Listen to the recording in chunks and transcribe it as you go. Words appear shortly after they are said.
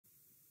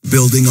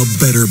building a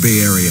better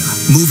Bay Area.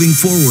 Moving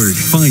forward,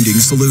 finding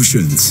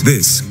solutions.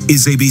 This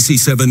is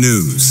ABC7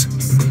 News.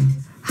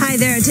 Hi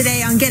there.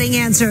 Today on Getting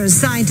Answers,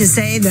 scientists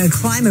say the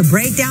climate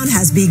breakdown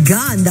has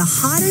begun. The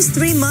hottest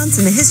 3 months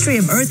in the history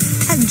of Earth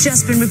have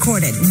just been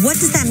recorded. What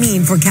does that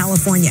mean for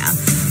California?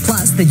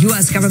 Plus, the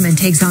U.S. government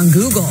takes on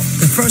Google.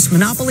 The first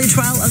monopoly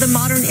trial of the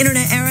modern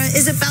internet era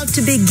is about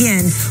to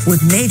begin,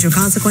 with major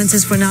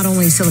consequences for not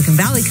only Silicon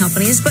Valley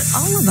companies, but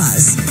all of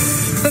us.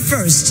 But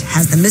first,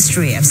 has the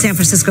mystery of San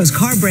Francisco's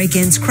car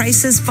break-ins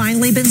crisis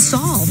finally been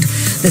solved?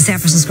 The San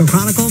Francisco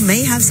Chronicle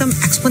may have some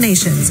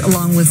explanations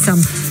along with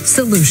some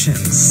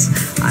solutions.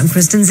 I'm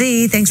Kristen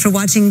Sze. Thanks for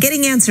watching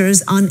Getting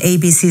Answers on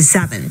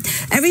ABC7.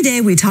 Every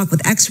day we talk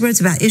with experts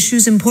about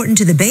issues important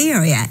to the Bay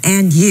Area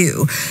and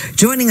you.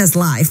 Joining us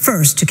live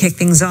first to kick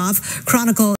things off, Chronicle